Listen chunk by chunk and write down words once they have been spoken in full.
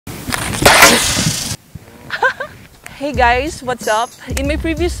Hey guys, what's up? In my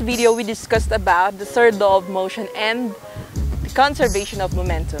previous video, we discussed about the third law of motion and the conservation of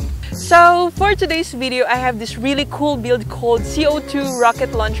momentum. So for today's video, I have this really cool build called CO2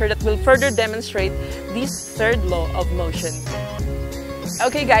 rocket launcher that will further demonstrate this third law of motion.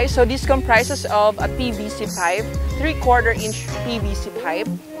 Okay guys, so this comprises of a PVC pipe, 3/4 inch PVC pipe,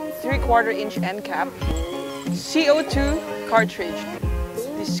 3/4 inch end cap, CO2 cartridge.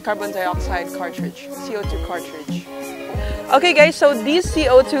 This is carbon dioxide cartridge, CO2 cartridge. Okay guys, so this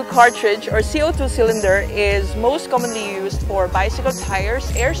CO2 cartridge or CO2 cylinder is most commonly used for bicycle tires,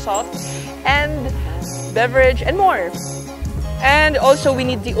 airsoft, and beverage and more. And also we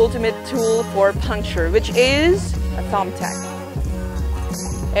need the ultimate tool for puncture, which is a thumbtack.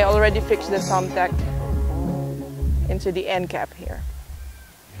 I already fixed the thumbtack into the end cap here.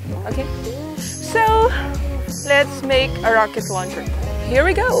 Okay, so let's make a rocket launcher. Here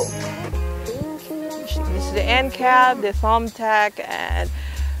we go. This is the end cap, the thumbtack, and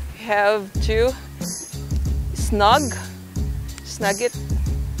we have to snug it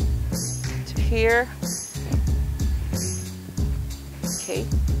to here. Okay.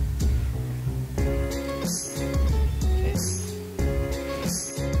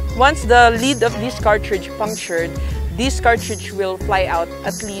 Once the lid of this cartridge punctured, this cartridge will fly out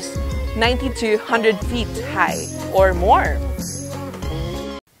at least 90 to 100 feet high or more.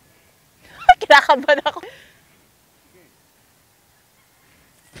 Kinakabahan ako.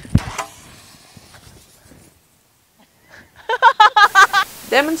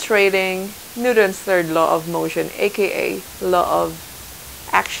 Demonstrating Newton's third law of motion, aka law of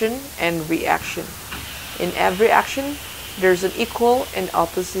action and reaction. In every action, there's an equal and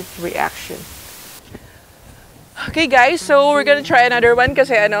opposite reaction. Okay guys, so we're gonna try another one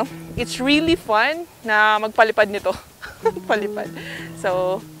kasi it's really fun na magpalipad nito. Palipad.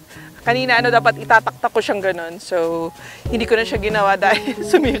 So, kanina dapat itataktak ko siyang ganun. So, hindi ko na siya ginawa dahil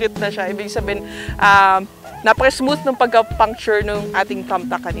sumikit na siya. Ibig sabihin, napaka-smooth ng pagka-puncture ng ating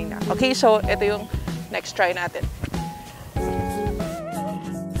thumbtack kanina. Okay, so ito yung next try natin.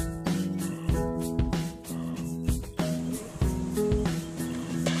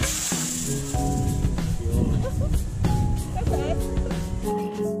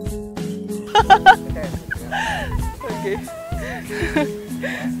 Okay.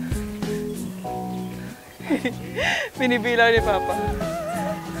 Binibilang ni Papa.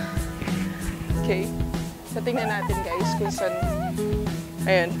 Okay. So, tingnan natin guys kung saan.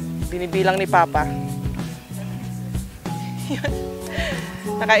 Ayun, binibilang ni Papa.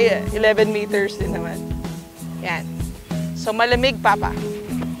 Naka 11 meters din naman. Yan. So, malamig, Papa.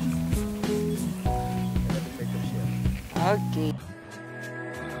 Okay.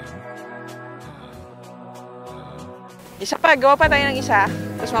 Isa pa, gawa pa tayo ng isa.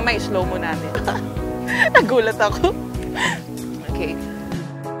 Tapos mamaya slow mo natin. Nagulat ako. Okay.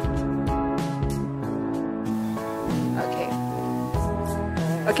 Okay.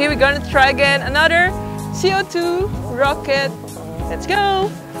 Okay, we're gonna try again another CO2 rocket. Let's go!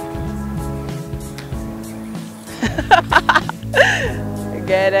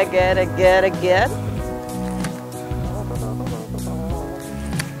 Again.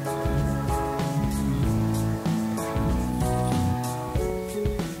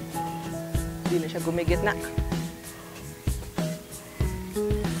 Hindi na siya gumigit na.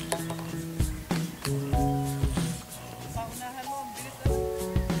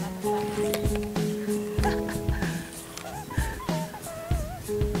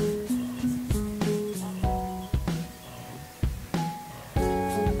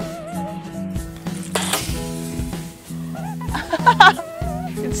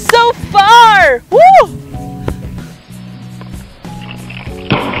 It's so far! Woo!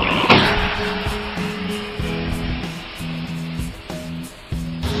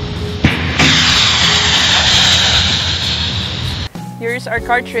 Here's our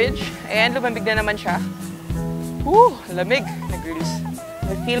cartridge. Ayan, lumamig na naman siya. Woo! Lamig. Nag-release.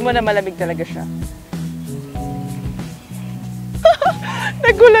 Feel mo na malamig talaga siya.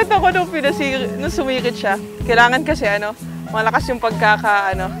 Nagulat ako nung sumikit siya. Kailangan kasi malakas yung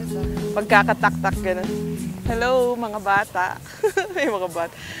pagkakatak-tak gano'n. Hello, mga bata. May mga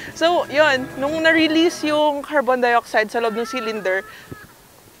bata. So, yun. Nung na-release yung carbon dioxide sa loob ng cylinder,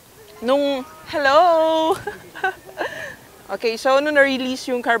 hello! Okay, so nung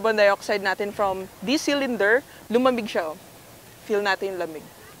na-release yung carbon dioxide natin from this cylinder, lumamig siya. Feel natin yung lamig.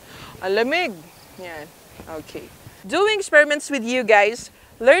 Ang lamig! Yan. Okay. Doing experiments with you guys,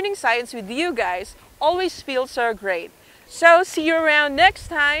 learning science with you guys, always feels so great. So, see you around next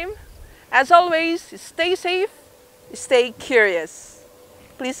time. As always, stay safe, stay curious.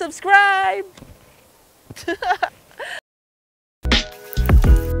 Please subscribe!